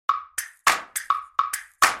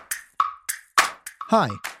Hi,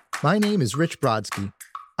 my name is Rich Brodsky.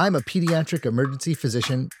 I'm a pediatric emergency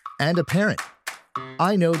physician and a parent.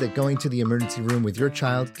 I know that going to the emergency room with your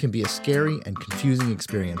child can be a scary and confusing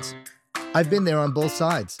experience. I've been there on both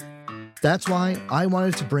sides. That's why I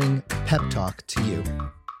wanted to bring Pep Talk to you.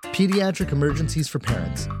 Pediatric Emergencies for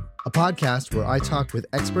Parents, a podcast where I talk with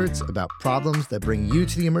experts about problems that bring you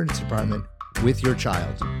to the emergency department with your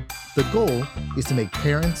child. The goal is to make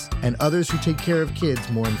parents and others who take care of kids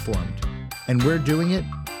more informed. And we're doing it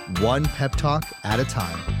one pep talk at a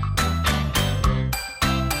time.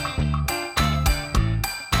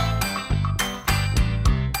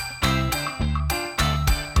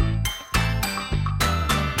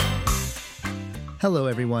 Hello,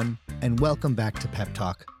 everyone, and welcome back to Pep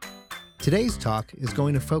Talk. Today's talk is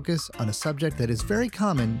going to focus on a subject that is very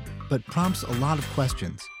common but prompts a lot of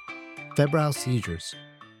questions: febrile seizures.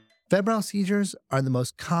 Febrile seizures are the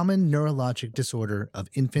most common neurologic disorder of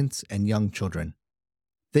infants and young children.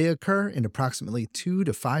 They occur in approximately 2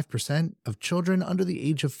 to 5% of children under the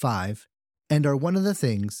age of 5 and are one of the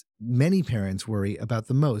things many parents worry about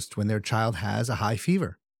the most when their child has a high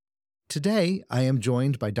fever. Today, I am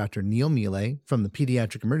joined by Dr. Niel Miele from the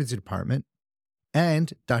Pediatric Emergency Department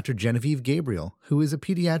and Dr. Genevieve Gabriel, who is a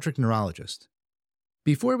pediatric neurologist.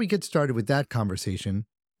 Before we get started with that conversation,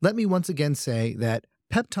 let me once again say that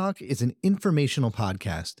Pep Talk is an informational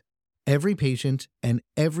podcast. Every patient and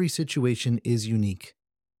every situation is unique.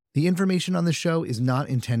 The information on the show is not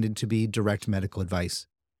intended to be direct medical advice.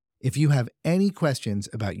 If you have any questions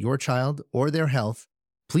about your child or their health,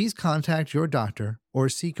 please contact your doctor or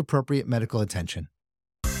seek appropriate medical attention.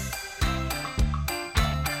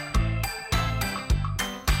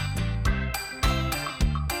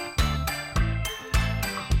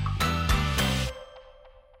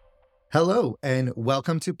 Hello, and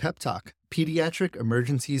welcome to Pep Talk, Pediatric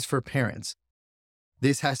Emergencies for Parents.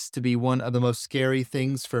 This has to be one of the most scary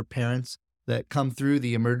things for parents that come through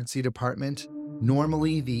the emergency department.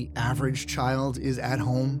 Normally, the average child is at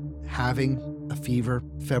home having a fever,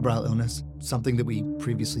 febrile illness, something that we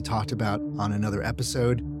previously talked about on another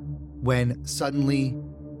episode. When suddenly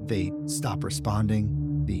they stop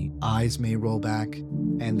responding, the eyes may roll back,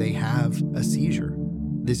 and they have a seizure.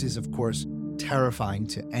 This is, of course, terrifying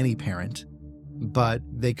to any parent, but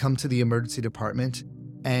they come to the emergency department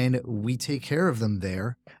and we take care of them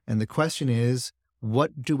there. And the question is,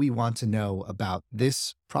 what do we want to know about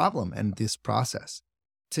this problem and this process?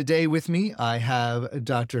 Today with me, I have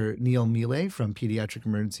Dr. Niel Miele from Pediatric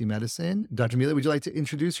Emergency Medicine. Dr. Miele, would you like to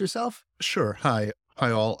introduce yourself? Sure. Hi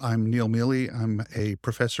all. I'm Niel Miele. I'm a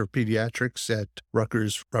professor of pediatrics at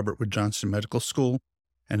Rutgers Robert Wood Johnson Medical School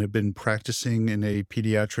and have been practicing in a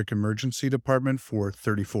pediatric emergency department for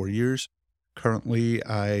 34 years. Currently,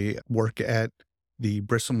 I work at the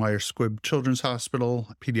Bristol Myers Squibb Children's Hospital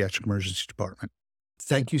Pediatric Emergency Department.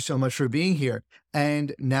 Thank you so much for being here.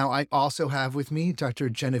 And now I also have with me Dr.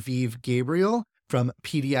 Genevieve Gabriel from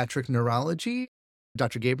Pediatric Neurology.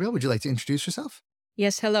 Dr. Gabriel, would you like to introduce yourself?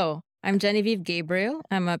 Yes, hello. I'm Genevieve Gabriel.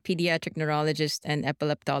 I'm a pediatric neurologist and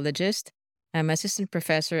epileptologist. I'm assistant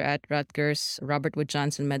professor at Rutgers Robert Wood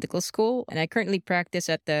Johnson Medical School, and I currently practice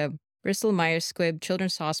at the Bristol Myers Squibb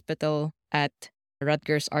Children's Hospital at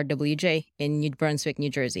Rutgers RWJ in New Brunswick, New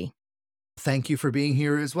Jersey. Thank you for being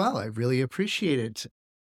here as well. I really appreciate it.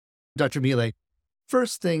 Dr. Miele,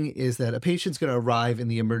 first thing is that a patient's going to arrive in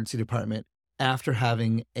the emergency department after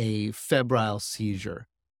having a febrile seizure.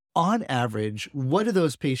 On average, what do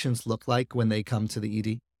those patients look like when they come to the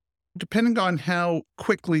ED? Depending on how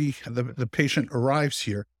quickly the patient arrives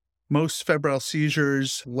here, most febrile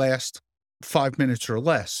seizures last 5 minutes or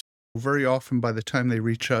less. Very often, by the time they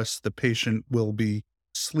reach us, the patient will be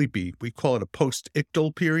sleepy. We call it a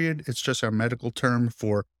post-ictal period. It's just our medical term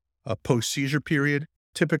for a post-seizure period.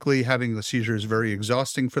 Typically, having the seizure is very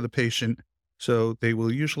exhausting for the patient, so they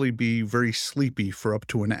will usually be very sleepy for up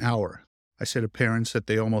to an hour. I say to parents that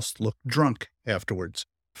they almost look drunk afterwards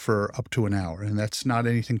for up to an hour, and that's not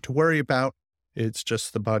anything to worry about. It's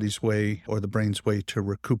just the body's way or the brain's way to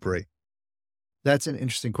recuperate. That's an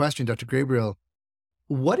interesting question, Dr. Gabriel.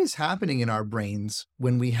 What is happening in our brains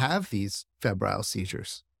when we have these febrile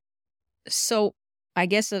seizures? So I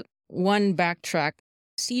guess one backtrack,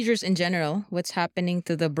 seizures in general, what's happening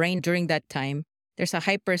to the brain during that time, there's a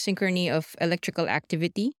hypersynchrony of electrical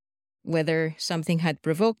activity, whether something had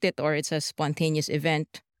provoked it or it's a spontaneous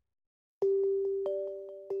event.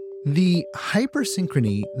 The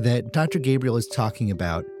hypersynchrony that Dr. Gabriel is talking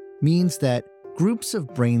about means that groups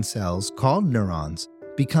of brain cells called neurons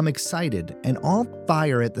become excited and all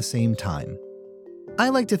fire at the same time. I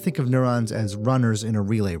like to think of neurons as runners in a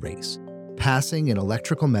relay race, passing an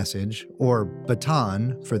electrical message, or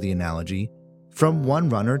baton for the analogy, from one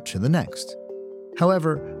runner to the next.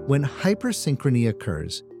 However, when hypersynchrony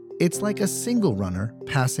occurs, it's like a single runner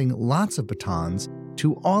passing lots of batons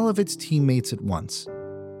to all of its teammates at once.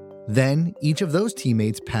 Then, each of those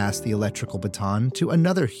teammates pass the electrical baton to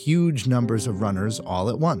another huge numbers of runners all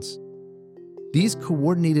at once. These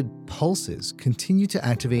coordinated pulses continue to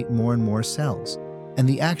activate more and more cells, and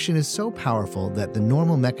the action is so powerful that the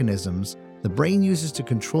normal mechanisms the brain uses to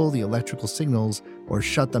control the electrical signals or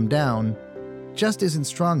shut them down just isn't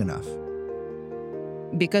strong enough.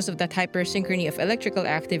 Because of that hypersynchrony of electrical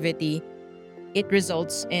activity, it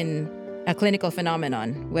results in a clinical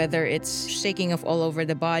phenomenon, whether it's shaking of all over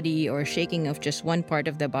the body or shaking of just one part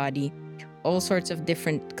of the body, all sorts of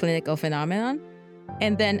different clinical phenomenon.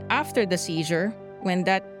 And then after the seizure, when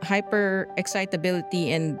that hyperexcitability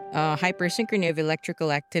and hypersynchrony of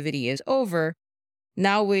electrical activity is over,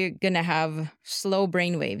 now we're going to have slow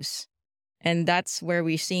brain waves. And that's where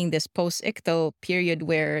we're seeing this post-ictal period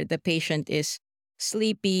where the patient is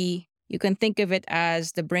sleepy. You can think of it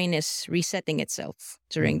as the brain is resetting itself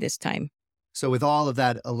during this time. So with all of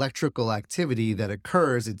that electrical activity that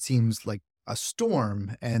occurs, it seems like a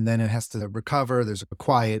storm, and then it has to recover. There's a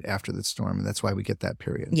quiet after the storm, and that's why we get that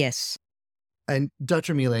period. Yes. And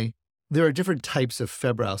Dr. Miele, there are different types of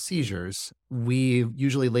febrile seizures. We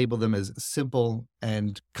usually label them as simple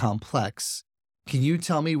and complex. Can you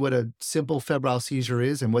tell me what a simple febrile seizure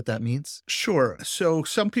is and what that means? Sure. So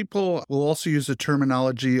some people will also use the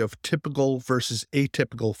terminology of typical versus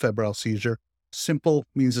atypical febrile seizure. Simple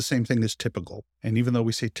means the same thing as typical. And even though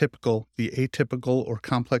we say typical, the atypical or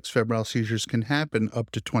complex febrile seizures can happen up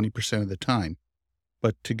to 20% of the time.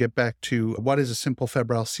 But to get back to what is a simple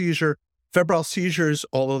febrile seizures,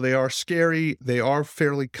 although they are scary, they are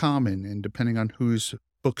fairly common. And depending on whose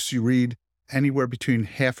books you read, anywhere between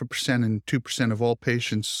 0.5% and 2% of all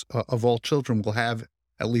patients, of all children, will have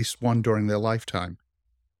at least one during their lifetime.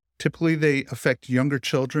 Typically, they affect younger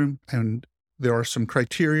children, and there are some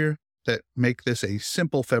criteria that make this a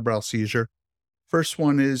simple febrile seizure. First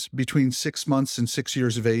one is between 6 months and 6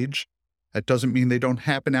 years of age. That doesn't mean they don't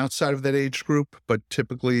happen outside of that age group, but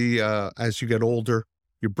typically, as you get older,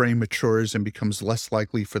 your brain matures and becomes less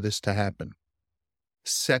likely for this to happen.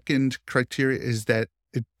 Second criteria is that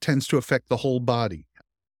it tends to affect the whole body.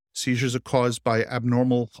 Seizures are caused by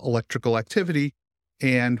abnormal electrical activity,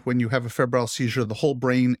 and when you have a febrile seizure, the whole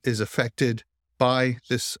brain is affected by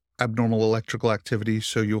this abnormal electrical activity,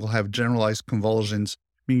 so you will have generalized convulsions,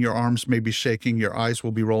 meaning your arms may be shaking, your eyes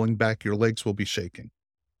will be rolling back, your legs will be shaking.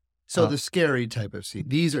 So the scary type of seizures,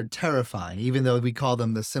 these are terrifying, even though we call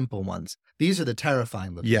them the simple ones. These are the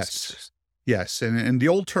terrifying looking seizures. Yes, and the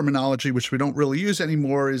old terminology, which we don't really use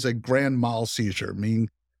anymore, is a grand mal seizure, meaning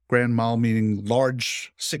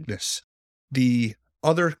large sickness. The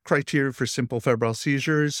other criteria for simple febrile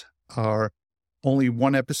seizures are only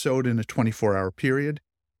one episode in a 24-hour period.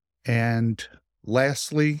 And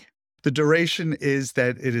lastly, the duration is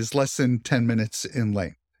that it is less than 10 minutes in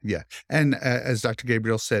length. Yeah. And as Dr.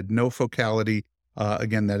 Gabriel said, no focality.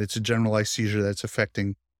 Again, that it's a generalized seizure that's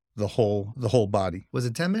affecting the whole body. Was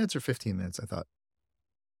it 10 minutes or 15 minutes, I thought?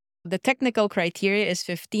 The technical criteria is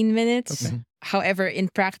 15 minutes. Okay. However, in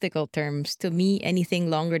practical terms, to me, anything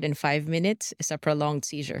longer than 5 minutes is a prolonged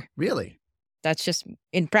seizure. Really? That's just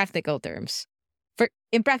in practical terms.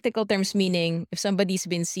 In practical terms, meaning if somebody's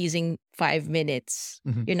been seizing 5 minutes,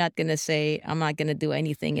 you're not going to say, I'm not going to do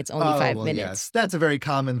anything. It's only 5 minutes. Yes. That's a very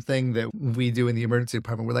common thing that we do in the emergency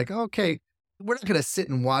department. We're like, okay, we're not going to sit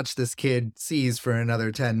and watch this kid seize for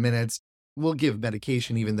another 10 minutes. We'll give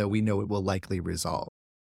medication even though we know it will likely resolve.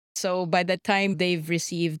 So by the time they've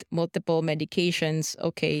received multiple medications,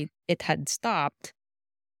 okay, it had stopped.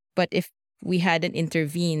 But if we hadn't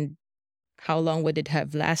intervened, how long would it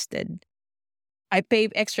have lasted? I pay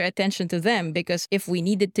extra attention to them because if we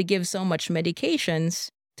needed to give so much medications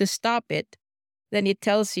to stop it, then it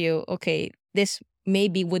tells you, okay, this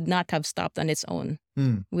maybe would not have stopped on its own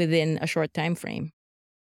within a short time frame.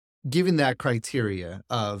 Given that criteria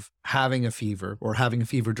of having a fever or having a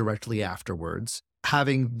fever directly afterwards,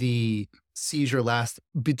 having the seizure last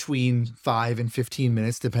between 5 and 15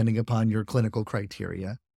 minutes, depending upon your clinical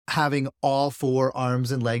criteria, having all 4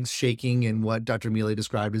 arms and legs shaking in what Dr. Miele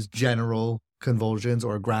described as general convulsions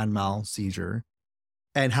or a grand mal seizure,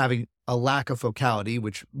 and having a lack of focality,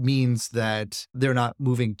 which means that they're not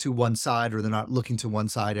moving to one side or they're not looking to one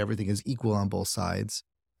side, everything is equal on both sides.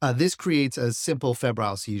 This creates a simple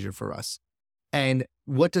febrile seizure for us. And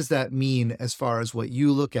what does that mean as far as what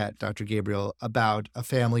you look at, Dr. Gabriel, about a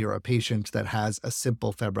family or a patient that has a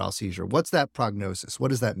simple febrile seizure? What's that prognosis? What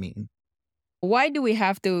does that mean? Why do we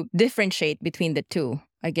have to differentiate between the two?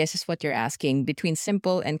 I guess is what you're asking, between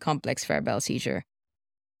simple and complex febrile seizure.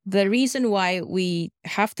 The reason why we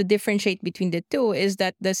have to differentiate between the two is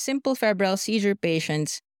that the simple febrile seizure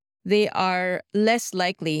patients, they are less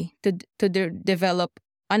likely to develop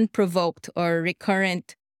unprovoked or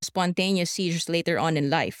recurrent spontaneous seizures later on in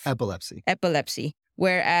life. Epilepsy.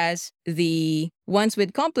 Whereas the ones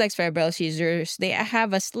with complex febrile seizures, they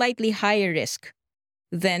have a slightly higher risk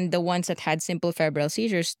than the ones that had simple febrile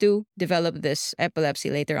seizures to develop this epilepsy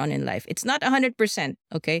later on in life. It's not 100%,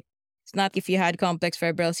 okay? It's not if you had complex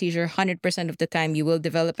febrile seizure, 100% of the time you will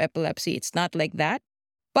develop epilepsy. It's not like that.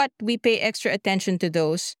 But we pay extra attention to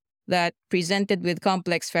those that presented with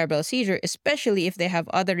complex febrile seizure, especially if they have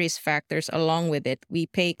other risk factors along with it. We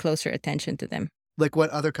pay closer attention to them. Like what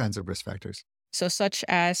other kinds of risk factors? So such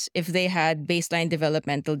as if they had baseline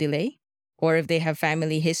developmental delay or if they have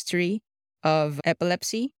family history of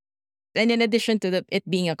epilepsy. And in addition to it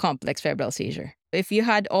being a complex febrile seizure. If you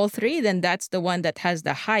had all three, then that's the one that has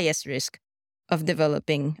the highest risk of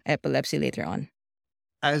developing epilepsy later on.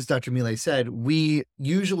 As Dr. Miele said, we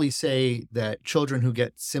usually say that children who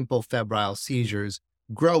get simple febrile seizures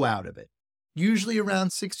grow out of it, usually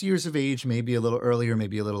around 6 years of age, maybe a little earlier,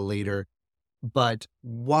 maybe a little later. But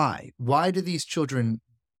why? Why do these children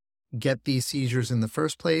get these seizures in the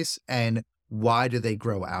first place, and why do they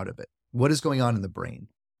grow out of it? What is going on in the brain?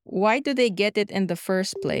 Why do they get it in the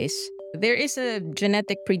first place? There is a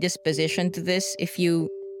genetic predisposition to this. If you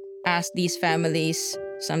ask these families,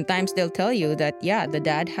 sometimes they'll tell you that, yeah, the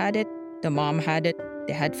dad had it, the mom had it,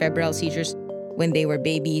 they had febrile seizures when they were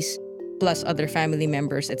babies, plus other family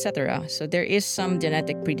members, etc. So there is some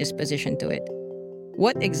genetic predisposition to it.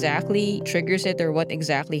 What exactly triggers it or what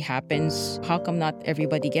exactly happens? How come not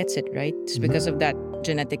everybody gets it, right? It's because of that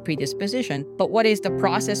genetic predisposition. But what is the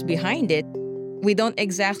process behind it? We don't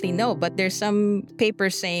exactly know, but there's some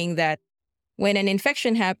papers saying that when an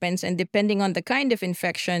infection happens, and depending on the kind of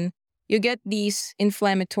infection, you get these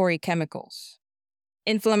inflammatory chemicals.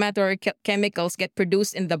 Inflammatory chemicals get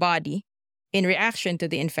produced in the body in reaction to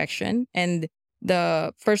the infection, and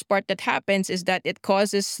the first part that happens is that it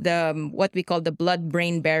causes what we call the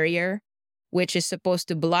blood-brain barrier, which is supposed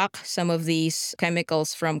to block some of these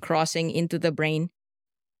chemicals from crossing into the brain.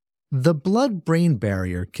 The blood-brain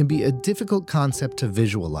barrier can be a difficult concept to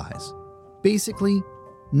visualize. Basically,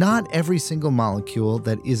 not every single molecule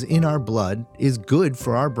that is in our blood is good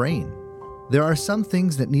for our brain. There are some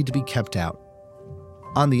things that need to be kept out.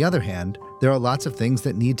 On the other hand, there are lots of things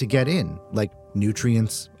that need to get in, like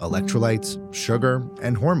nutrients, electrolytes, sugar,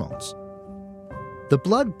 and hormones. The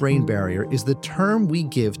blood-brain barrier is the term we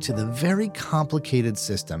give to the very complicated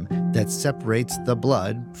system that separates the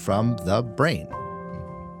blood from the brain.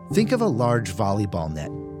 Think of a large volleyball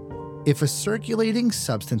net. If a circulating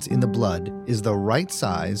substance in the blood is the right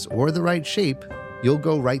size or the right shape, you'll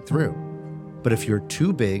go right through. But if you're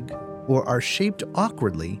too big or are shaped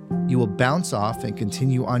awkwardly, you will bounce off and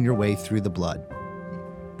continue on your way through the blood.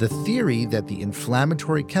 The theory that the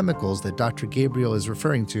inflammatory chemicals that Dr. Gabriel is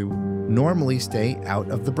referring to normally stay out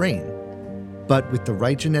of the brain. But with the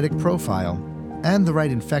right genetic profile and the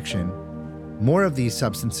right infection, more of these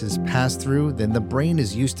substances pass through than the brain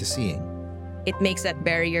is used to seeing. It makes that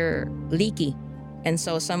barrier leaky. And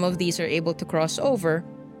so some of these are able to cross over.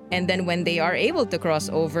 And then when they are able to cross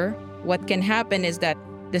over, what can happen is that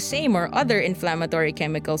the same or other inflammatory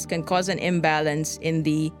chemicals can cause an imbalance in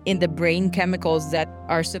the brain chemicals that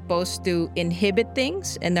are supposed to inhibit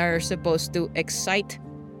things and are supposed to excite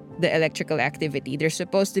the electrical activity. There's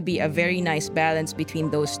supposed to be a very nice balance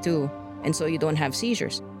between those two, and so you don't have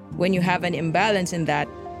seizures. When you have an imbalance in that,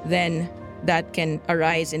 then that can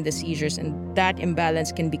arise in the seizures, and that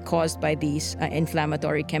imbalance can be caused by these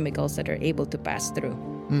inflammatory chemicals that are able to pass through.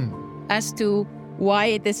 As to why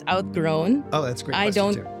it is outgrown, Oh, that's a great I question,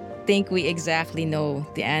 don't too. think we exactly know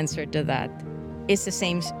the answer to that. It's the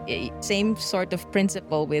same sort of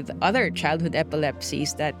principle with other childhood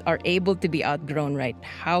epilepsies that are able to be outgrown, right?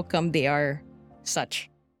 How come they are such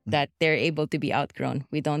that they're able to be outgrown?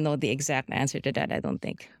 We don't know the exact answer to that, I don't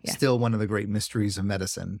think. Yeah. Still one of the great mysteries of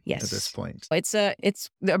medicine Yes. at this point.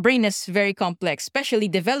 The brain is very complex, especially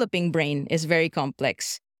developing brain is very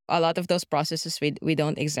complex. A lot of those processes we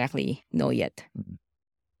don't exactly know yet.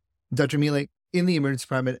 Dr. Miele, in the emergency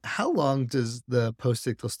department, how long does the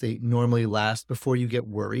post-ictal state normally last before you get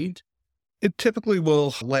worried? It typically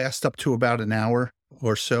will last up to about an hour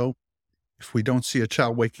or so. If we don't see a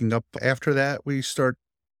child waking up after that, we start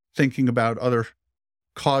thinking about other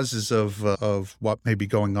causes of what may be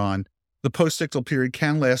going on. The post-ictal period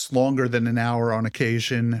can last longer than an hour on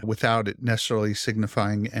occasion without it necessarily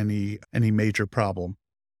signifying any major problem.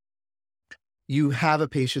 you have a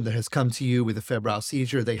patient that has come to you with a febrile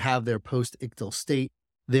seizure. They have their post-ictal state.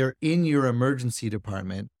 They're in your emergency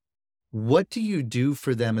department. What do you do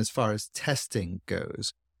for them as far as testing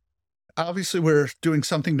goes? Obviously, we're doing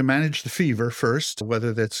something to manage the fever first,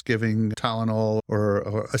 whether that's giving Tylenol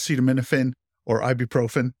or acetaminophen or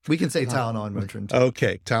ibuprofen. We can say Tylenol and Motrin too.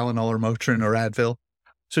 Okay, Tylenol or Motrin or Advil.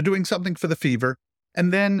 So doing something for the fever.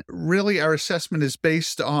 And then really our assessment is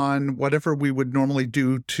based on whatever we would normally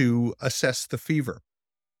do to assess the fever.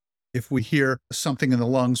 If we hear something in the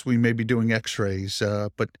lungs, we may be doing x-rays.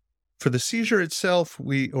 But for the seizure itself,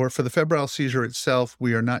 for the febrile seizure itself,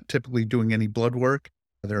 we are not typically doing any blood work.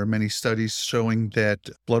 There are many studies showing that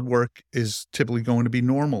blood work is typically going to be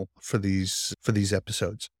normal for these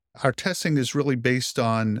episodes. Our testing is really based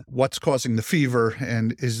on what's causing the fever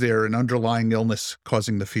and is there an underlying illness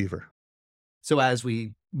causing the fever. So as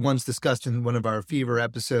we once discussed in one of our fever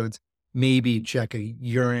episodes, maybe check a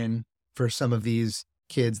urine for some of these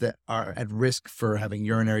kids that are at risk for having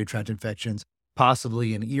urinary tract infections,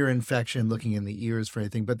 possibly an ear infection, looking in the ears for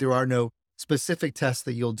anything, but there are no specific tests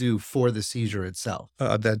that you'll do for the seizure itself.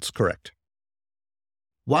 That's correct.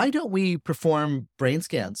 Why don't we perform brain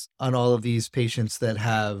scans on all of these patients that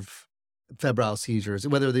have febrile seizures,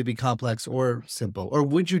 whether they be complex or simple? Or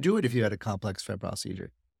would you do it if you had a complex febrile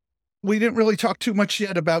seizure? We didn't really talk too much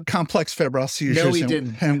yet about complex febrile seizures. No, we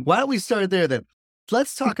didn't. Why don't we start there then?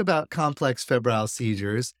 Let's talk about complex febrile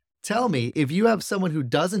seizures. Tell me, if you have someone who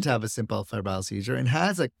doesn't have a simple febrile seizure and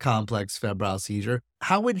has a complex febrile seizure,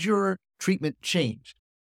 how would your treatment change?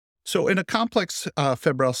 So in a complex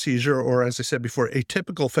febrile seizure, or as I said before,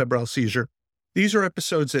 atypical febrile seizure, these are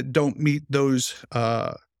episodes that don't meet those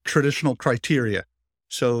traditional criteria.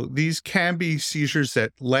 So these can be seizures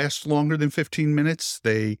that last longer than 15 minutes.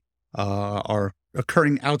 They are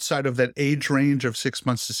occurring outside of that age range of 6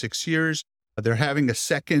 months to 6 years. They're having a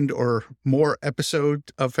second or more episode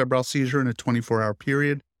of febrile seizure in a 24-hour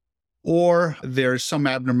period. Or there's some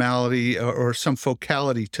abnormality or some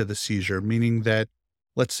focality to the seizure, meaning that,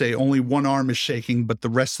 let's say, only one arm is shaking, but the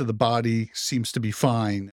rest of the body seems to be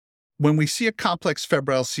fine. When we see a complex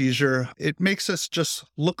febrile seizure, it makes us just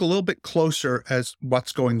look a little bit closer as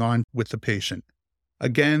what's going on with the patient.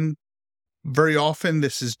 Again, very often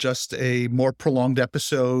this is just a more prolonged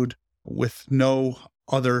episode with no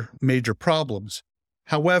other major problems.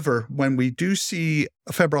 However, when we do see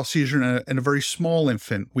a febrile seizure in a very small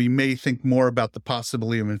infant, we may think more about the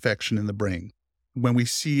possibility of infection in the brain. When we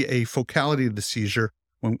see a focality of the seizure,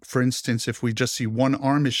 for instance, if we just see one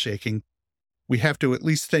arm is shaking, we have to at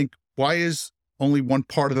least think, why is only one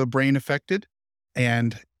part of the brain affected?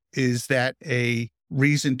 And is that a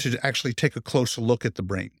reason to actually take a closer look at the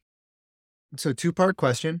brain? So two-part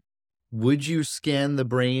question. Would you scan the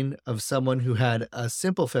brain of someone who had a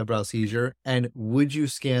simple febrile seizure? And would you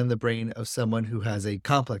scan the brain of someone who has a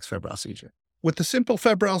complex febrile seizure? With the simple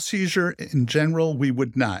febrile seizure, in general, we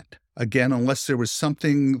would not. Again, unless there was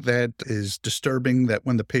something that is disturbing, that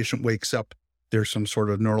when the patient wakes up, there's some sort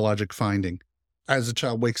of neurologic finding. As the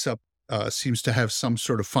child wakes up, seems to have some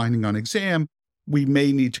sort of finding on exam, we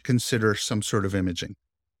may need to consider some sort of imaging.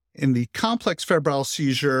 In the complex febrile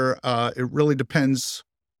seizure, it really depends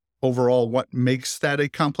overall what makes that a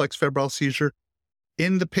complex febrile seizure.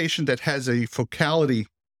 In the patient that has a focality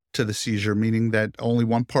to the seizure, meaning that only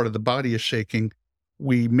one part of the body is shaking,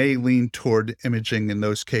 we may lean toward imaging in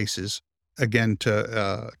those cases, again,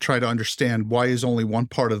 to try to understand why is only one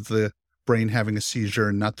part of the brain having a seizure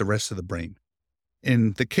and not the rest of the brain.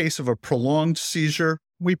 In the case of a prolonged seizure,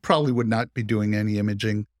 we probably would not be doing any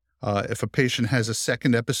imaging. If a patient has a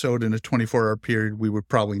second episode in a 24-hour period, we would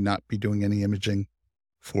probably not be doing any imaging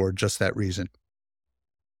for just that reason.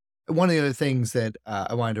 One of the other things that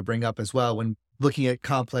I wanted to bring up as well, when looking at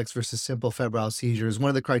complex versus simple febrile seizures, one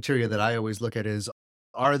of the criteria that I always look at is,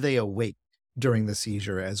 are they awake during the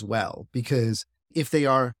seizure as well? Because if they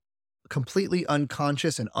are completely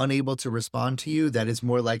unconscious and unable to respond to you, that is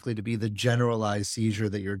more likely to be the generalized seizure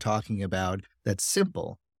that you're talking about that's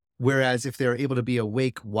simple. Whereas if they're able to be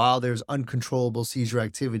awake while there's uncontrollable seizure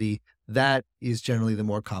activity, that is generally the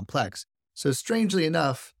more complex. So strangely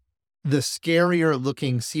enough, the scarier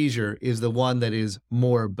looking seizure is the one that is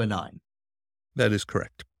more benign. That is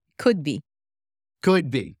correct. Could be.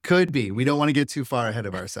 Could be. We don't want to get too far ahead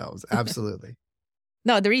of ourselves. Absolutely.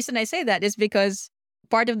 No, the reason I say that is because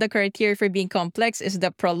part of the criteria for being complex is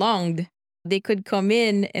the prolonged. They could come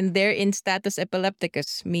in and they're in status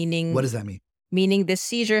epilepticus, meaning... What does that mean? Meaning the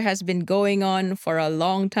seizure has been going on for a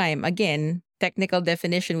long time. Again, technical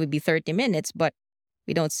definition would be 30 minutes, but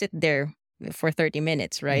we don't sit there for 30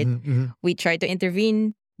 minutes, right? We try to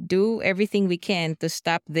intervene, do everything we can to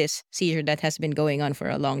stop this seizure that has been going on for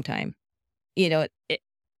a long time.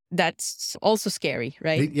 that's also scary,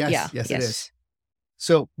 right? Yes, it is.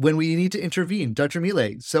 So when we need to intervene, Dr.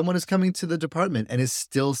 Miele, someone is coming to the department and is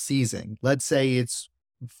still seizing. Let's say it's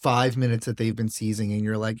 5 minutes that they've been seizing and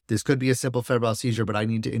you're like, this could be a simple febrile seizure, but I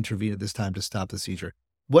need to intervene at this time to stop the seizure.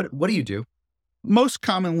 What do you do? Most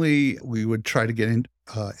commonly, we would try to get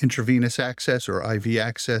intravenous access or IV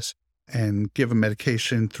access and give a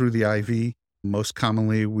medication through the IV. Most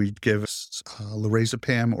commonly, we'd give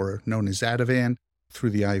lorazepam, or known as Ativan, through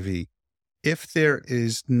the IV. If there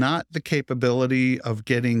is not the capability of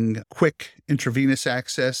getting quick intravenous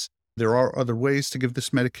access, there are other ways to give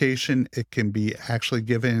this medication. It can be actually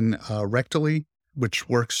given rectally, which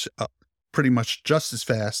works pretty much just as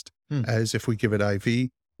fast as if we give it IV.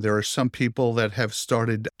 There are some people that have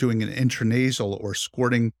started doing an intranasal or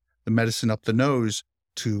squirting the medicine up the nose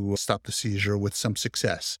to stop the seizure with some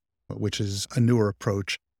success, which is a newer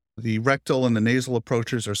approach. The rectal and the nasal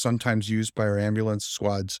approaches are sometimes used by our ambulance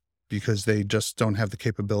squads because they just don't have the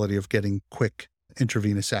capability of getting quick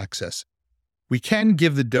intravenous access. We can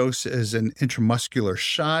give the dose as an intramuscular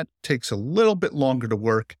shot. Takes a little bit longer to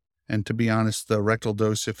work. And to be honest, the rectal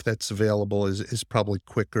dose, if that's available, is probably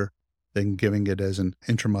quicker than giving it as an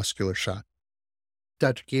intramuscular shot.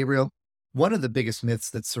 Dr. Gabriel, one of the biggest myths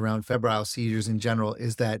that surround febrile seizures in general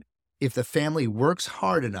is that if the family works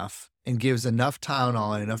hard enough and gives enough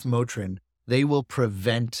Tylenol and enough Motrin, they will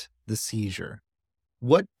prevent the seizure.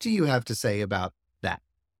 What do you have to say about that?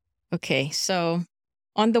 Okay, so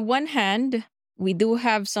on the one hand, we do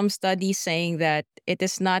have some studies saying that it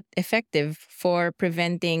is not effective for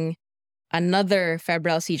preventing another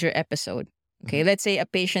febrile seizure episode. Okay, let's say a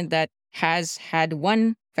patient that has had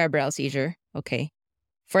one febrile seizure, okay.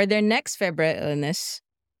 For their next febrile illness,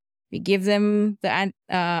 we give them the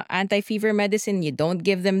anti-fever medicine. You don't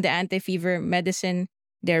give them the anti-fever medicine.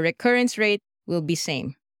 Their recurrence rate will be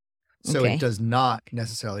same. So It does not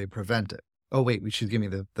necessarily prevent it. Oh, wait, we should give me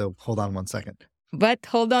the hold on one second. But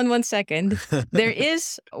hold on one second. There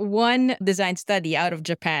is one design study out of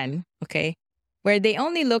Japan, okay, where they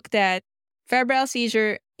only looked at febrile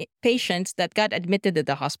seizure patients that got admitted to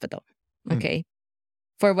the hospital, okay,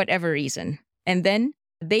 for whatever reason. And then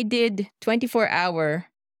they did 24-hour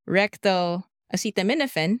rectal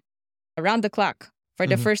acetaminophen around the clock for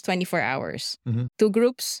the first 24 hours. Two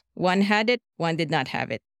groups, one had it, one did not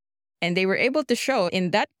have it. And they were able to show in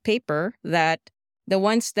that paper that the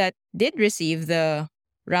ones that did receive the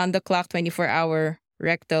round-the-clock 24-hour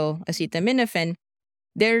rectal acetaminophen,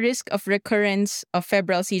 their risk of recurrence of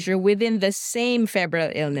febrile seizure within the same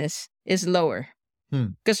febrile illness is lower.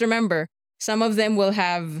 Because remember, some of them will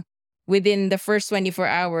have, within the first 24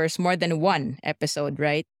 hours, more than one episode,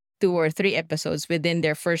 right? 2 or 3 episodes within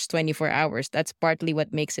their first 24 hours. That's partly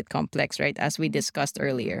what makes it complex, right? As we discussed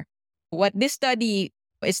earlier. What this study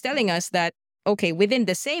is telling us that, okay, within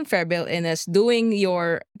the same febrile illness, doing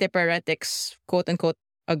your antipyretics, quote unquote,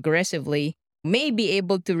 aggressively may be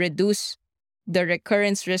able to reduce the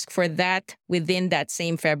recurrence risk for that within that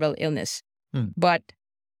same febrile illness. But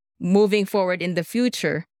moving forward in the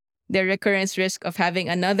future, the recurrence risk of having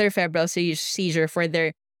another febrile seizure for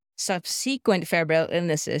their subsequent febrile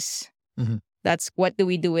illnesses, that's what do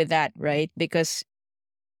we do with that, right? Because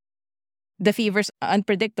the fever's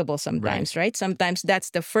unpredictable sometimes, right? Sometimes that's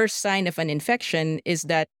the first sign of an infection is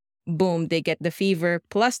that, boom, they get the fever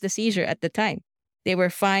plus the seizure at the time. They were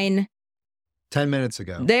fine 10 minutes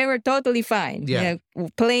ago. They were totally fine, Yeah.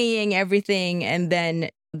 Playing everything. And then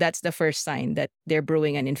that's the first sign that they're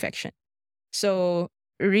brewing an infection. So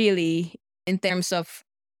really, in terms of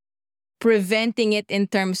preventing it, in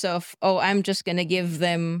terms of, oh, I'm just going to give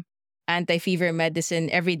them anti-fever medicine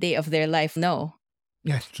every day of their life. No.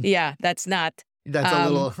 Yeah, that's not.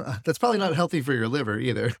 That's probably not healthy for your liver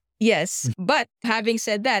either. Yes. But having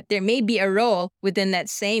said that, there may be a role within that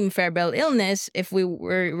same febrile illness. If we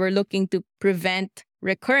were looking to prevent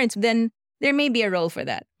recurrence, then there may be a role for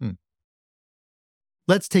that.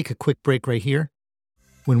 Let's take a quick break right here.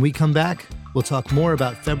 When we come back, we'll talk more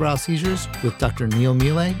about febrile seizures with Dr. Niel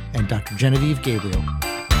Miele and Dr. Genevieve Gabriel.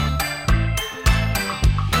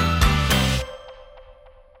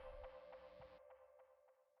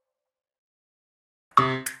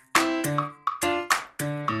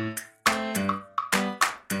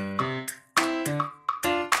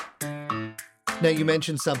 Now, you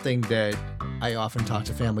mentioned something that I often talk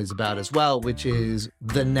to families about as well, which is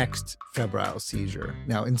the next febrile seizure.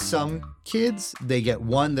 Now, in some kids, they get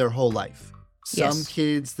one their whole life. Some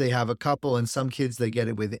kids, they have a couple, and some kids, they get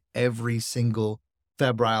it with every single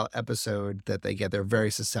febrile episode that they get. They're very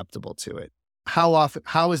susceptible to it.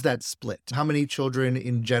 How is that split? How many children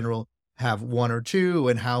in general have one or two,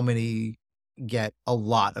 and how many get a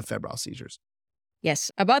lot of febrile seizures.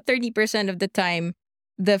 Yes, about 30% of the time,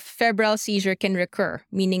 the febrile seizure can recur,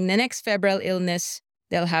 meaning the next febrile illness,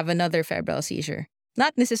 they'll have another febrile seizure.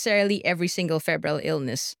 Not necessarily every single febrile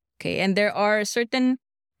illness. Okay, and there are certain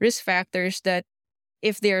risk factors that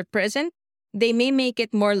if they're present, they may make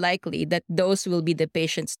it more likely that those will be the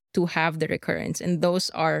patients to have the recurrence. And those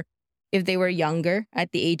are if they were younger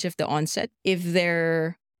at the age of the onset, if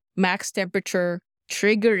their max temperature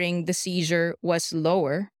triggering the seizure was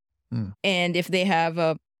lower, and if they have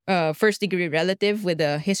a first-degree relative with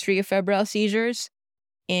a history of febrile seizures,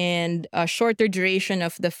 and a shorter duration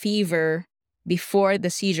of the fever before the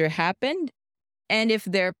seizure happened, and if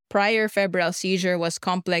their prior febrile seizure was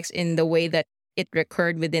complex in the way that it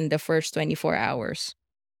recurred within the first 24 hours.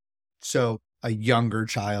 So a younger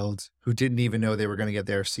child who didn't even know they were going to get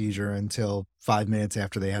their seizure until 5 minutes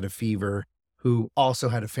after they had a fever, who also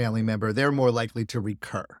had a family member, they're more likely to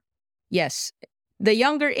recur. Yes. The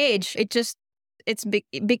younger age, it's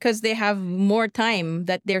because they have more time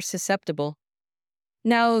that they're susceptible.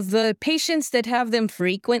 Now, the patients that have them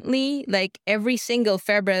frequently, like every single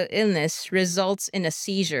febrile illness results in a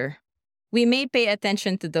seizure, we may pay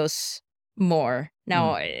attention to those more.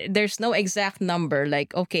 Now, there's no exact number,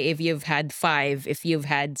 like, okay, if you've had 5, if you've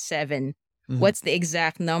had 7, what's the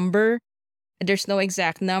exact number? There's no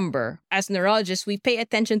exact number. As neurologists, we pay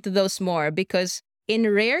attention to those more because in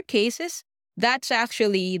rare cases, that's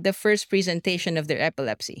actually the first presentation of their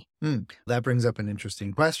epilepsy. That brings up an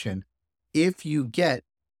interesting question. If you get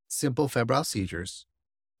simple febrile seizures,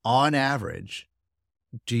 on average,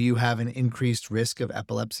 do you have an increased risk of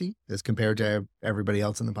epilepsy as compared to everybody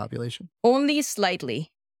else in the population? Only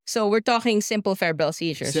slightly. So we're talking simple febrile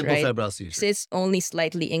seizures, Simple right? febrile seizures. It's only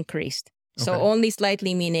slightly increased. So Okay. only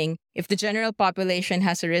slightly meaning if the general population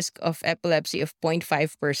has a risk of epilepsy of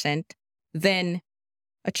 0.5%, then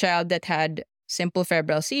a child that had simple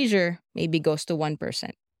febrile seizure maybe goes to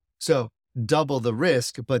 1%. So double the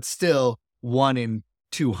risk, but still 1 in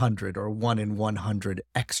 200 or 1 in 100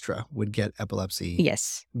 extra would get epilepsy.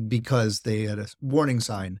 Yes. Because they had a warning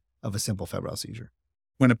sign of a simple febrile seizure.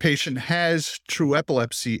 When a patient has true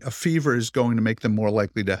epilepsy, a fever is going to make them more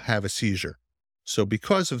likely to have a seizure. So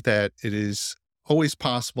because of that, it is always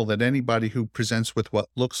possible that anybody who presents with what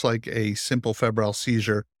looks like a simple febrile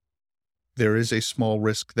seizure, there is a small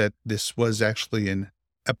risk that this was actually an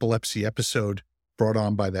epilepsy episode brought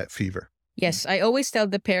on by that fever. Yes, I always tell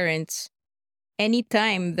the parents,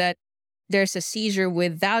 anytime that there's a seizure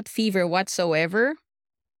without fever whatsoever,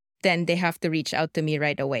 then they have to reach out to me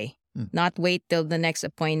right away. Not wait till the next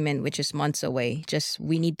appointment, which is months away. Just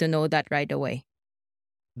we need to know that right away.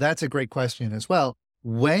 That's a great question as well.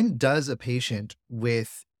 When does a patient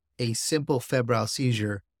with a simple febrile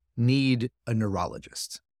seizure need a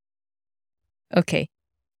neurologist? Okay.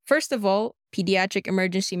 First of all, pediatric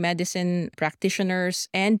emergency medicine practitioners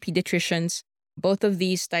and pediatricians, both of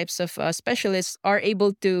these types of specialists are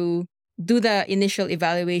able to do the initial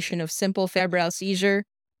evaluation of simple febrile seizure.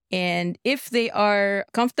 And if they are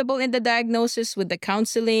comfortable in the diagnosis with the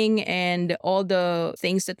counseling and all the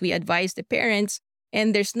things that we advise the parents,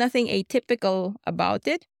 and there's nothing atypical about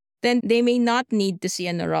it, then they may not need to see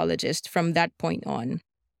a neurologist from that point on.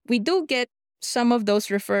 We do get some of those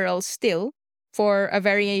referrals still for a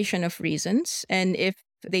variation of reasons. And if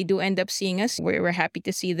they do end up seeing us, we're happy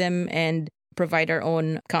to see them and provide our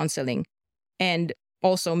own counseling. And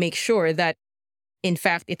also make sure that, in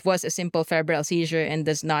fact, it was a simple febrile seizure and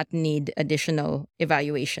does not need additional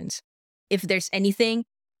evaluations. If there's anything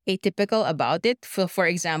atypical about it, for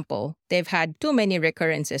example, they've had too many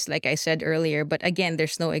recurrences, like I said earlier, but again,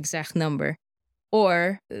 there's no exact number.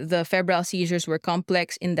 Or the febrile seizures were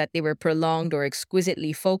complex in that they were prolonged or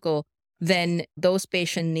exquisitely focal, then those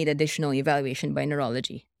patients need additional evaluation by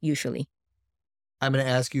neurology, usually. I'm going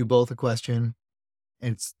to ask you both a question.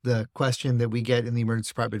 It's the question that we get in the emergency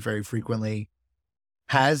department very frequently.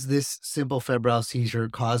 Has this simple febrile seizure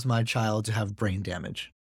caused my child to have brain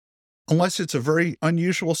damage? Unless it's a very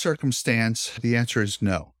unusual circumstance, the answer is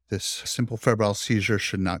no. This simple febrile seizure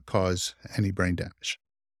should not cause any brain damage.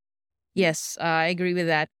 Yes, I agree with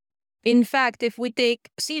that. In fact, if we take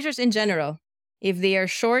seizures in general, if they are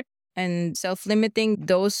short and self-limiting,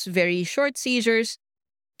 those very short seizures,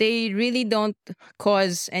 they really don't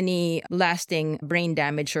cause any lasting brain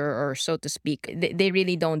damage or so to speak. They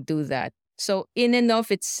really don't do that. So in and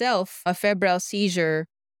of itself, a febrile seizure,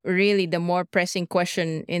 really the more pressing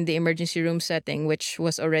question in the emergency room setting, which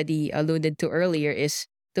was already alluded to earlier, is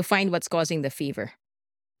to find what's causing the fever.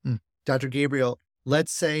 Dr. Gabriel,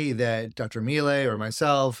 Let's say that Dr. Miele or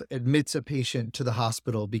myself admits a patient to the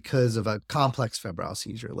hospital because of a complex febrile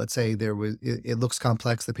seizure. Let's say it looks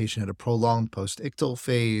complex. The patient had a prolonged postictal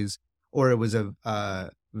phase, or it was a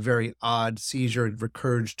very odd seizure. It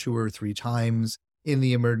recurred 2 or 3 times in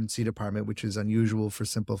the emergency department, which is unusual for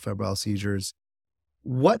simple febrile seizures.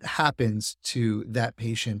 What happens to that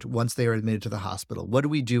patient once they are admitted to the hospital? What do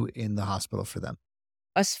we do in the hospital for them?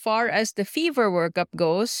 As far as the fever workup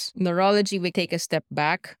goes, neurology, we take a step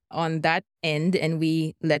back on that end and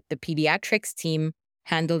we let the pediatrics team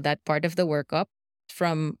handle that part of the workup.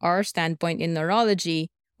 From our standpoint in neurology,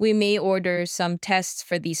 we may order some tests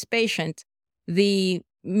for these patients. The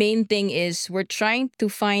main thing is we're trying to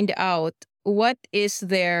find out what is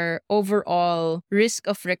their overall risk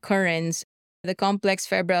of recurrence. The complex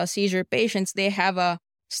febrile seizure patients, they have a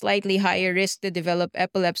slightly higher risk to develop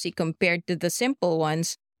epilepsy compared to the simple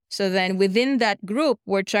ones. So then within that group,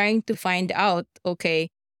 we're trying to find out, okay,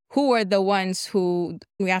 who are the ones who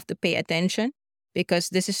we have to pay attention, because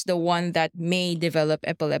this is the one that may develop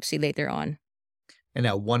epilepsy later on. And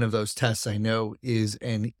now one of those tests I know is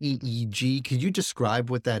an EEG. Could you describe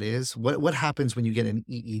what that is? What happens when you get an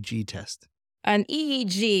EEG test? An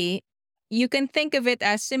EEG, you can think of it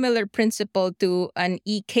as similar principle to an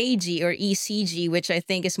EKG or ECG, which I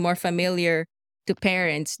think is more familiar to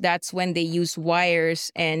parents. That's when they use wires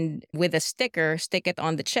and with a sticker, stick it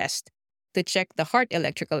on the chest to check the heart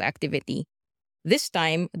electrical activity. This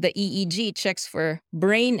time, the EEG checks for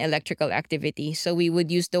brain electrical activity. So we would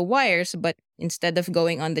use the wires, but instead of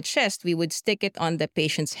going on the chest, we would stick it on the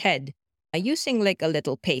patient's head using like a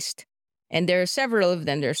little paste. And there are several of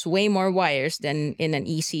them. There's way more wires than in an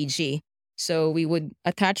ECG. So we would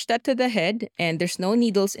attach that to the head, and there's no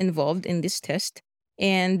needles involved in this test.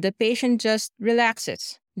 And the patient just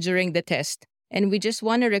relaxes during the test. And we just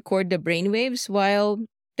want to record the brain waves while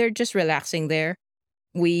they're just relaxing there.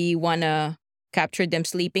 We want to capture them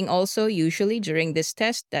sleeping also, usually during this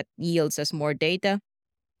test. That yields us more data.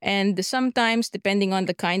 And sometimes, depending on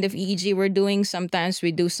the kind of EEG we're doing, sometimes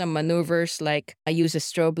we do some maneuvers like I use a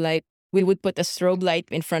strobe light. We would put a strobe light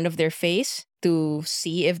in front of their face to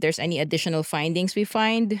see if there's any additional findings we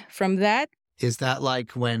find from that. Is that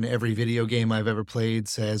like when every video game I've ever played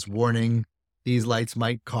says, warning, these lights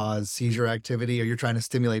might cause seizure activity? Or you're trying to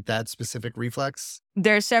stimulate that specific reflex?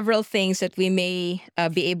 There are several things that we may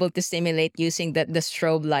be able to stimulate using the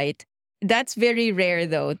strobe light. That's very rare,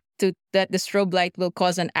 though, that the strobe light will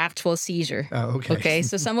cause an actual seizure. Oh, okay. Okay,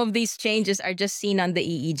 so some of these changes are just seen on the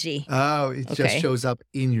EEG. Oh, it just shows up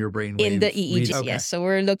in your brain wave. In the EEG, Okay. yes. So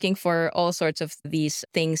we're looking for all sorts of these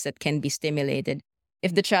things that can be stimulated.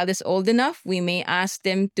 If the child is old enough, we may ask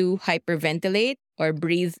them to hyperventilate or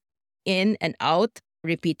breathe in and out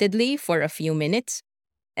repeatedly for a few minutes.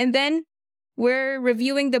 And then we're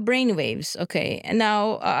reviewing the brain waves. Okay, and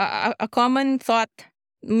now a common thought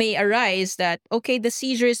may arise that, okay, the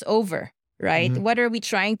seizure is over, right? Mhm. What are we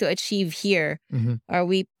trying to achieve here? Mhm. Are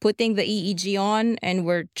we putting the EEG on and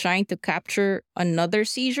we're trying to capture another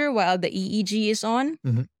seizure while the EEG is on?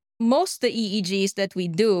 Mhm. Most of the EEGs that we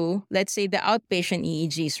do, let's say the outpatient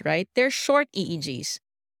EEGs, right? They're short EEGs,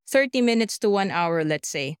 30 minutes to 1 hour, let's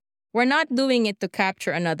say. We're not doing it to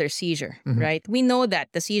capture another seizure, Mhm. right? We know that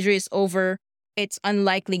the seizure is over. It's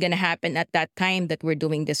unlikely going to happen at that time that we're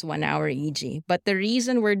doing this 1 hour EEG. But the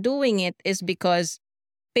reason we're doing it is because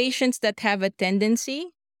patients that have a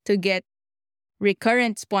tendency to get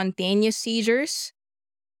recurrent spontaneous seizures,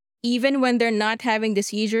 even when they're not having the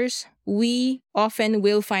seizures, we often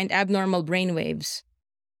will find abnormal brain waves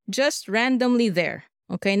just randomly there.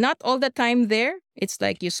 Okay, not all the time there. It's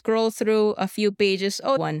like you scroll through a few pages,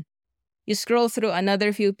 oh, one. You scroll through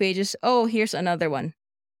another few pages, oh, here's another one.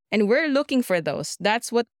 And we're looking for those.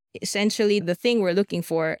 That's what essentially the thing we're looking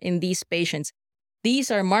for in these patients.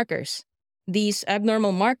 These are markers. These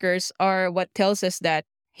abnormal markers are what tells us that,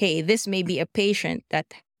 hey, this may be a patient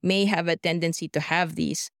that may have a tendency to have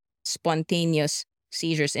these spontaneous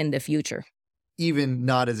seizures in the future. Even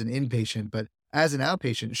not as an inpatient, but as an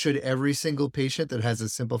outpatient, should every single patient that has a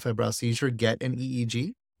simple febrile seizure get an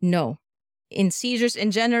EEG? No. In seizures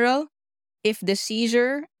in general, if the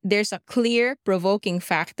seizure, there's a clear provoking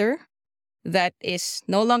factor that is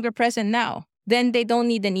no longer present now, then they don't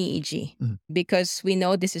need an EEG because we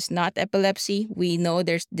know this is not epilepsy. We know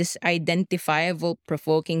there's this identifiable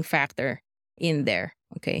provoking factor in there,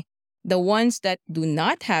 okay? The ones that do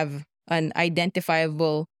not have an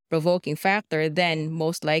identifiable provoking factor, then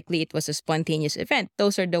most likely it was a spontaneous event.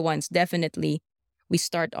 Those are the ones definitely we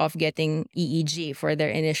start off getting EEG for their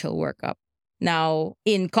initial workup. Now,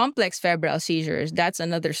 in complex febrile seizures, that's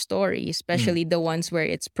another story, especially the ones where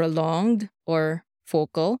it's prolonged or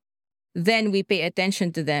focal. then we pay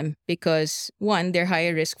attention to them because one, they're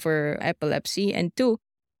higher risk for epilepsy, and two,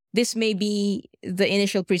 this may be the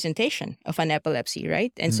initial presentation of an epilepsy,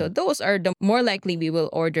 right? And so those are the more likely we will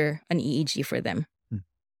order an EEG for them.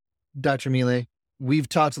 Dr. Miele, we've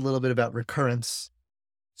talked a little bit about recurrence.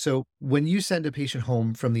 So when you send a patient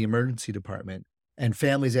home from the emergency department and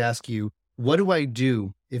families ask you, what do I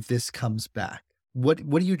do if this comes back? What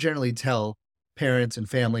do you generally tell parents and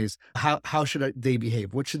families? How should they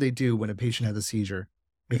behave? What should they do when a patient has a seizure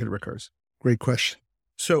if it recurs? Great question.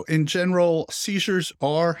 So in general, seizures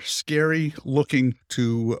are scary looking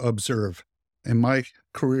to observe. In my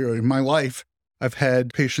career, in my life, I've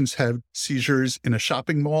had patients have seizures in a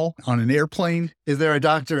shopping mall, on an airplane. Is there a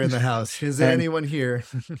doctor in the house? Is there anyone here?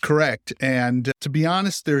 Correct. And to be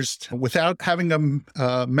honest, without having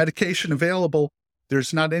a medication available,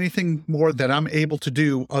 there's not anything more that I'm able to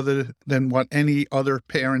do other than what any other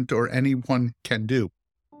parent or anyone can do.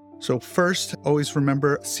 So first, always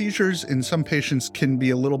remember, seizures in some patients can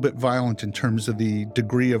be a little bit violent in terms of the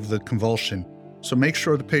degree of the convulsion. So make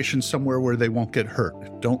sure the patient's somewhere where they won't get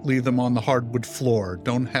hurt. Don't leave them on the hardwood floor.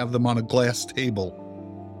 Don't have them on a glass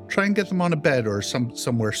table. Try and get them on a bed or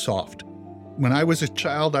somewhere soft. When I was a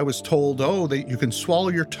child, I was told, that you can swallow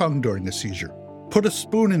your tongue during a seizure. Put a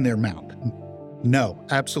spoon in their mouth. No,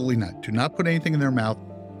 absolutely not. Do not put anything in their mouth.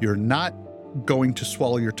 You're not going to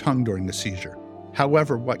swallow your tongue during the seizure.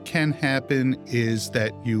 However, what can happen is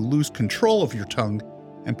that you lose control of your tongue,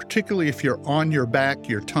 and particularly if you're on your back,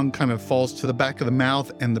 your tongue kind of falls to the back of the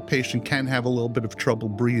mouth and the patient can have a little bit of trouble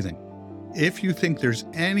breathing. If you think there's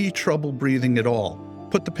any trouble breathing at all,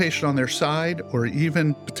 put the patient on their side or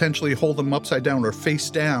even potentially hold them upside down or face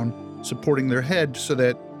down, supporting their head so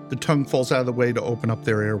that the tongue falls out of the way to open up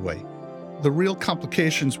their airway. The real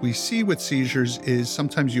complications we see with seizures is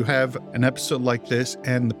sometimes you have an episode like this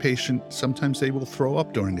and the patient, sometimes they will throw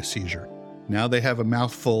up during a seizure. Now they have a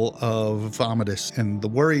mouthful of vomitus, and the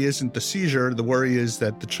worry isn't the seizure, the worry is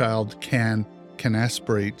that the child can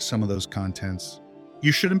aspirate some of those contents.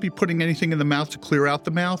 You shouldn't be putting anything in the mouth to clear out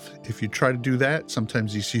the mouth. If you try to do that,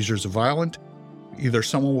 sometimes these seizures are violent. Either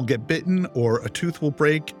someone will get bitten or a tooth will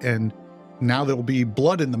break, and now there will be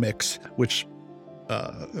blood in the mix, which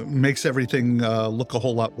makes everything look a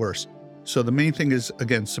whole lot worse. So the main thing is,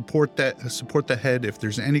 again, support the head. If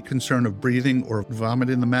there's any concern of breathing or vomit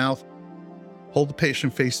in the mouth, hold the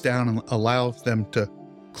patient face down and allow them to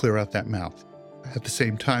clear out that mouth. At the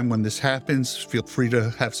same time, when this happens, feel free to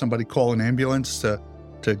have somebody call an ambulance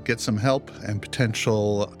to get some help and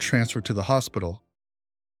potential transfer to the hospital.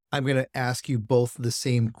 I'm going to ask you both the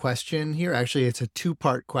same question here. Actually, it's a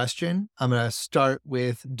two-part question. I'm going to start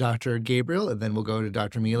with Dr. Gabriel, and then we'll go to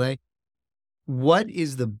Dr. Miele. What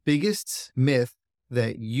is the biggest myth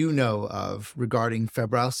that you know of regarding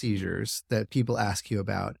febrile seizures that people ask you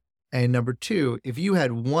about? And number two, if you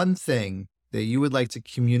had one thing that you would like to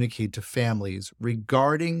communicate to families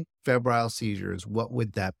regarding febrile seizures, what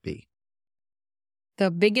would that be?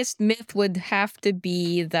 The biggest myth would have to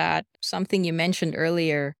be that something you mentioned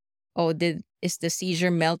earlier, is the seizure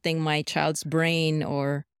melting my child's brain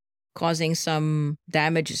or causing some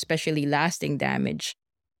damage, especially lasting damage?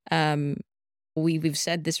 We've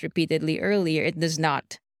said this repeatedly earlier. It does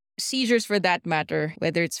not. Seizures, for that matter,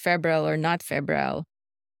 whether it's febrile or not febrile,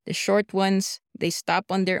 the short ones, they stop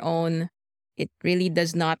on their own. It really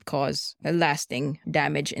does not cause a lasting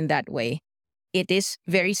damage in that way. It is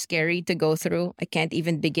very scary to go through. I can't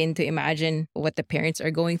even begin to imagine what the parents are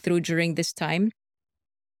going through during this time.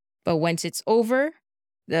 But once it's over,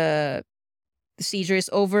 the seizure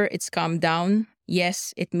is over, it's calmed down.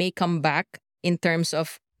 Yes, it may come back in terms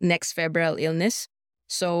of next febrile illness.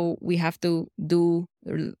 So we have to do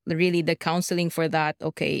really the counseling for that.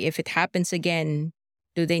 Okay, if it happens again,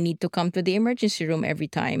 do they need to come to the emergency room every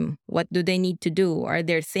time? What do they need to do? Are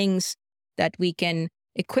there things that we can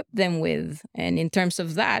equip them with? And in terms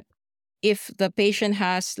of that, if the patient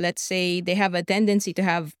has, let's say, they have a tendency to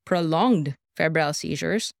have prolonged febrile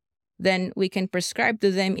seizures, then we can prescribe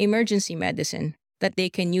to them emergency medicine that they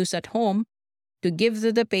can use at home to give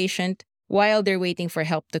to the patient while they're waiting for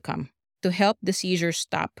help to come, to help the seizure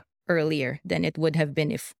stop earlier than it would have been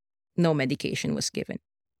if no medication was given.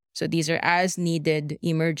 So these are as needed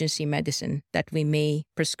emergency medicine that we may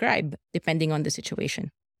prescribe depending on the situation.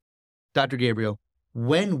 Dr. Gabriel,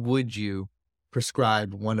 when would you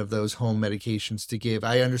prescribe one of those home medications to give?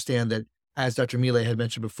 I understand that, as Dr. Miele had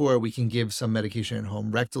mentioned before, we can give some medication at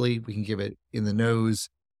home rectally. We can give it in the nose.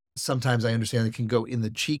 Sometimes I understand it can go in the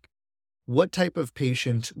cheek. What type of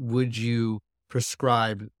patient would you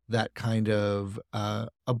prescribe that kind of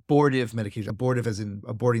abortive medication, abortive as in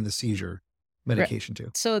aborting the seizure, medication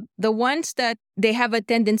to? So the ones that they have a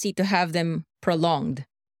tendency to have them prolonged,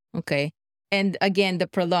 okay? And again, the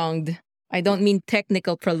prolonged, I don't mean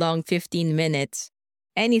technical prolonged 15 minutes.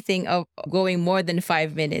 Anything of going more than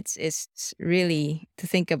 5 minutes is really, to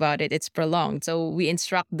think about it, it's prolonged. So we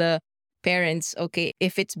instruct the parents, okay,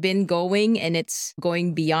 if it's been going and it's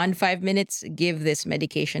going beyond 5 minutes, give this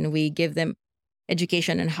medication. We give them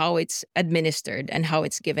education on how it's administered and how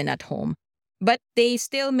it's given at home. But they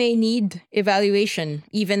still may need evaluation,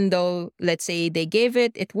 even though, let's say they gave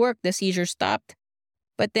it, it worked, the seizure stopped.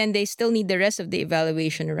 But then they still need the rest of the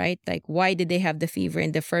evaluation, right? Like, why did they have the fever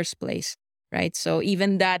in the first place, right? So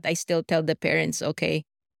even that, I still tell the parents, okay,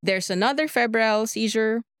 there's another febrile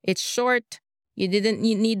seizure. It's short. You didn't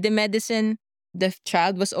need the medicine. The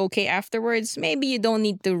child was okay afterwards. Maybe you don't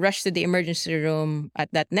need to rush to the emergency room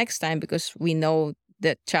at that next time because we know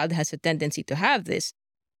the child has a tendency to have this.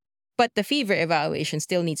 But the fever evaluation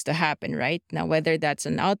still needs to happen, right? Now, whether that's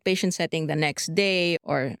an outpatient setting the next day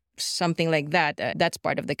or something like that, that's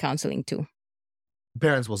part of the counseling too.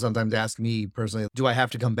 Parents will sometimes ask me personally, do I have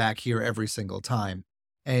to come back here every single time?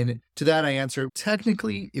 And to that I answer,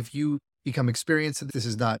 technically, if you become experienced, this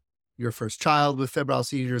is not your first child with febrile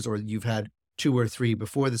seizures, or you've had 2 or 3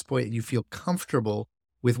 before this point, and you feel comfortable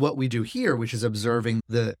with what we do here, which is observing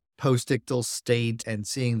the postictal state and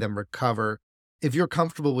seeing them recover. If you're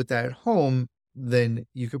comfortable with that at home, then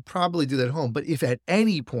you could probably do that at home. But if at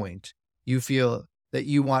any point you feel that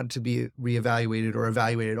you want to be reevaluated or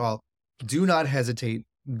evaluated at all, do not hesitate.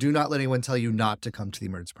 Do not let anyone tell you not to come to the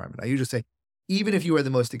emergency department. I usually say, even if you are the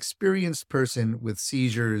most experienced person with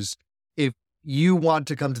seizures, if you want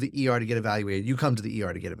to come to the ER to get evaluated, you come to the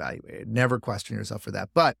ER to get evaluated. Never question yourself for that.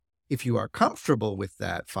 But if you are comfortable with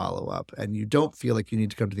that follow-up and you don't feel like you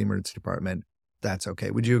need to come to the emergency department, that's okay.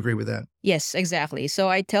 Would you agree with that? Yes, exactly. So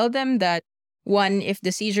I tell them that, 1, if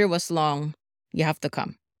the seizure was long, you have to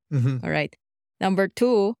come. Mm-hmm. All right. Number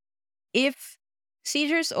 2, if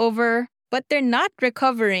seizure's over, but they're not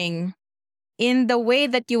recovering in the way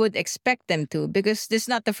that you would expect them to, because this is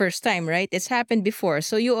not the first time, right? It's happened before.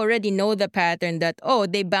 So you already know the pattern that, oh,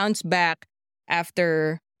 they bounce back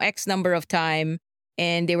after X number of time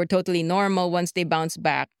and they were totally normal once they bounce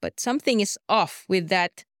back. But something is off with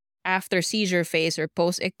that after seizure phase or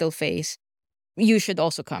post-ictal phase. You should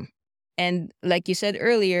also come. And like you said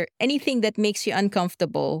earlier, anything that makes you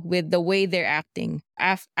uncomfortable with the way they're acting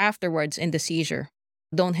afterwards in the seizure,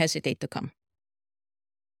 don't hesitate to come.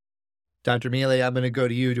 Dr. Miele, I'm going to go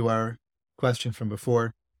to you to our question from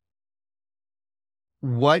before.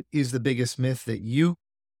 What is the biggest myth that you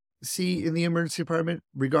see in the emergency department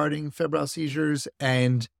regarding febrile seizures?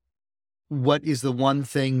 And what is the one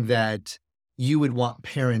thing that you would want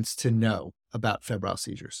parents to know about febrile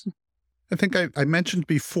seizures? I think I mentioned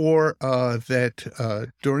before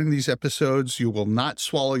that during these episodes, you will not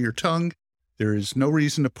swallow your tongue. There is no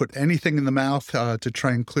reason to put anything in the mouth to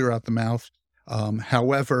try and clear out the mouth.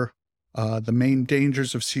 However, the main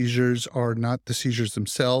dangers of seizures are not the seizures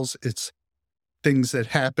themselves. It's things that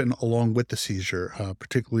happen along with the seizure,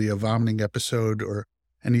 particularly a vomiting episode or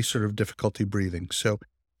any sort of difficulty breathing. So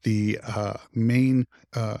the main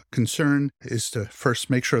concern is to first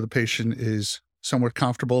make sure the patient is somewhat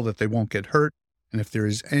comfortable, that they won't get hurt. And if there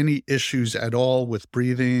is any issues at all with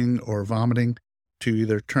breathing or vomiting, to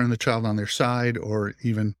either turn the child on their side or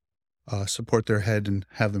even support their head and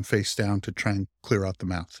have them face down to try and clear out the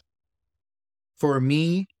mouth. For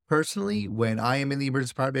me personally, when I am in the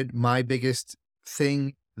emergency department, my biggest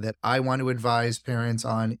thing that I want to advise parents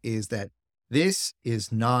on is that this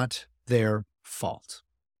is not their fault.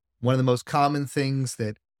 One of the most common things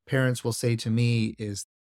that parents will say to me is,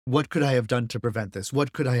 what could I have done to prevent this?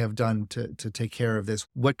 What could I have done to take care of this?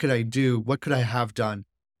 What could I do? What could I have done?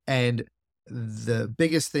 And the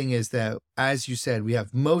biggest thing is that, as you said, we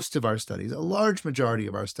have most of our studies, a large majority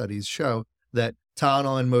of our studies show that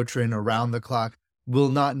Tylenol and Motrin around the clock will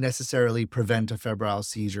not necessarily prevent a febrile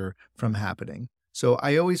seizure from happening. So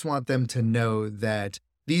I always want them to know that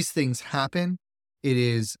these things happen. It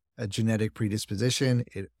is a genetic predisposition.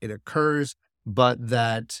 It occurs, but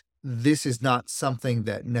that this is not something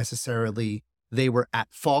that necessarily they were at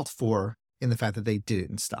fault for in the fact that they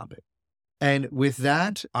didn't stop it. And with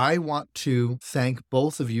that, I want to thank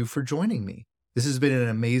both of you for joining me. This has been an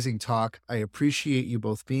amazing talk. I appreciate you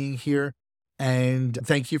both being here. And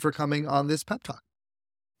thank you for coming on this pep talk.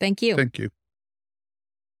 Thank you. Thank you.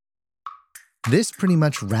 This pretty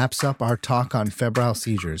much wraps up our talk on febrile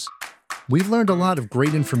seizures. We've learned a lot of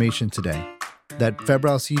great information today. That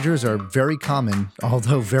febrile seizures are very common,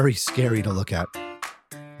 although very scary to look at.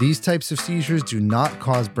 These types of seizures do not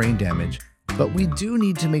cause brain damage, but we do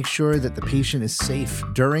need to make sure that the patient is safe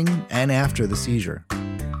during and after the seizure.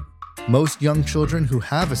 Most young children who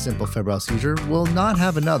have a simple febrile seizure will not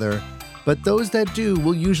have another, but those that do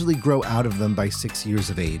will usually grow out of them by 6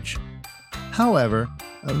 years of age. However,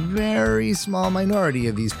 a very small minority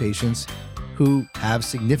of these patients who have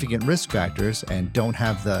significant risk factors and don't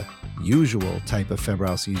have the usual type of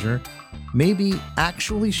febrile seizure may be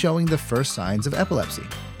actually showing the first signs of epilepsy.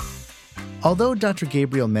 Although Dr.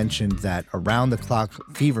 Gabriel mentioned that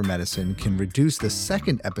around-the-clock fever medicine can reduce the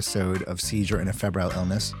second episode of seizure in a febrile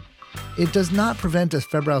illness, it does not prevent a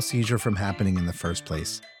febrile seizure from happening in the first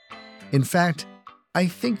place. In fact, I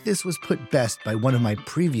think this was put best by one of my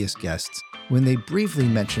previous guests when they briefly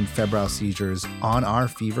mentioned febrile seizures on our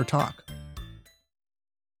Fever Talk.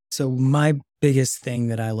 So my biggest thing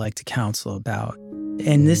that I like to counsel about,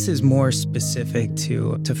 and this is more specific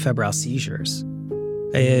to febrile seizures,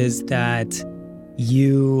 is that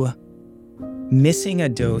you missing a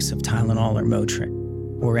dose of Tylenol or Motrin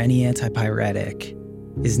or any antipyretic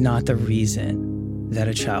is not the reason that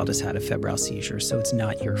a child has had a febrile seizure, so it's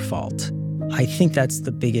not your fault. I think that's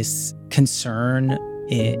the biggest concern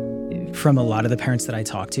from a lot of the parents that I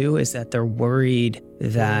talk to, is that they're worried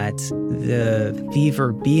that the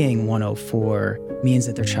fever being 104 means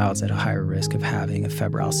that their child's at a higher risk of having a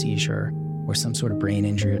febrile seizure or some sort of brain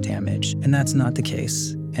injury or damage. And that's not the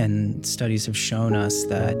case. And studies have shown us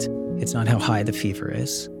that it's not how high the fever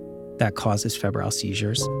is that causes febrile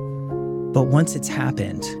seizures. But once it's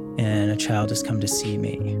happened and a child has come to see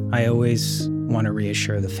me, I always want to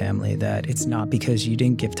reassure the family that it's not because you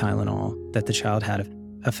didn't give Tylenol that the child had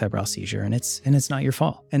a febrile seizure, and it's not your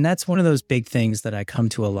fault. And that's one of those big things that I come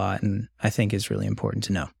to a lot and I think is really important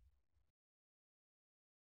to know.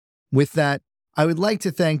 With that, I would like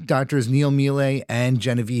to thank Drs. Niel Miele and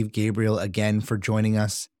Genevieve Gabriel again for joining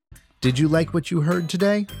us. Did you like what you heard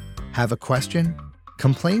today? Have a question,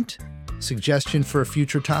 complaint, suggestion for a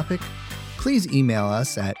future topic? Please email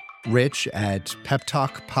us at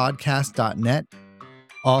rich@peptalkpodcast.net.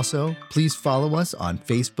 Also, please follow us on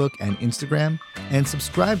Facebook and Instagram and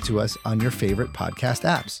subscribe to us on your favorite podcast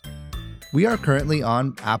apps. We are currently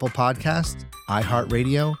on Apple Podcasts,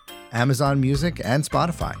 iHeartRadio, Amazon Music, and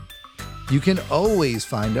Spotify. You can always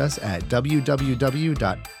find us at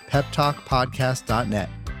www.peptalkpodcast.net.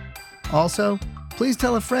 Also, please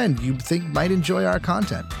tell a friend you think might enjoy our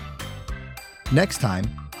content. Next time,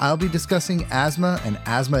 I'll be discussing asthma and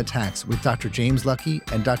asthma attacks with Dr. James Lucky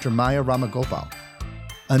and Dr. Maya Ramagopal.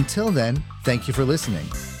 Until then, thank you for listening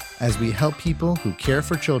as we help people who care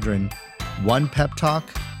for children one pep talk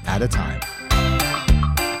at a time.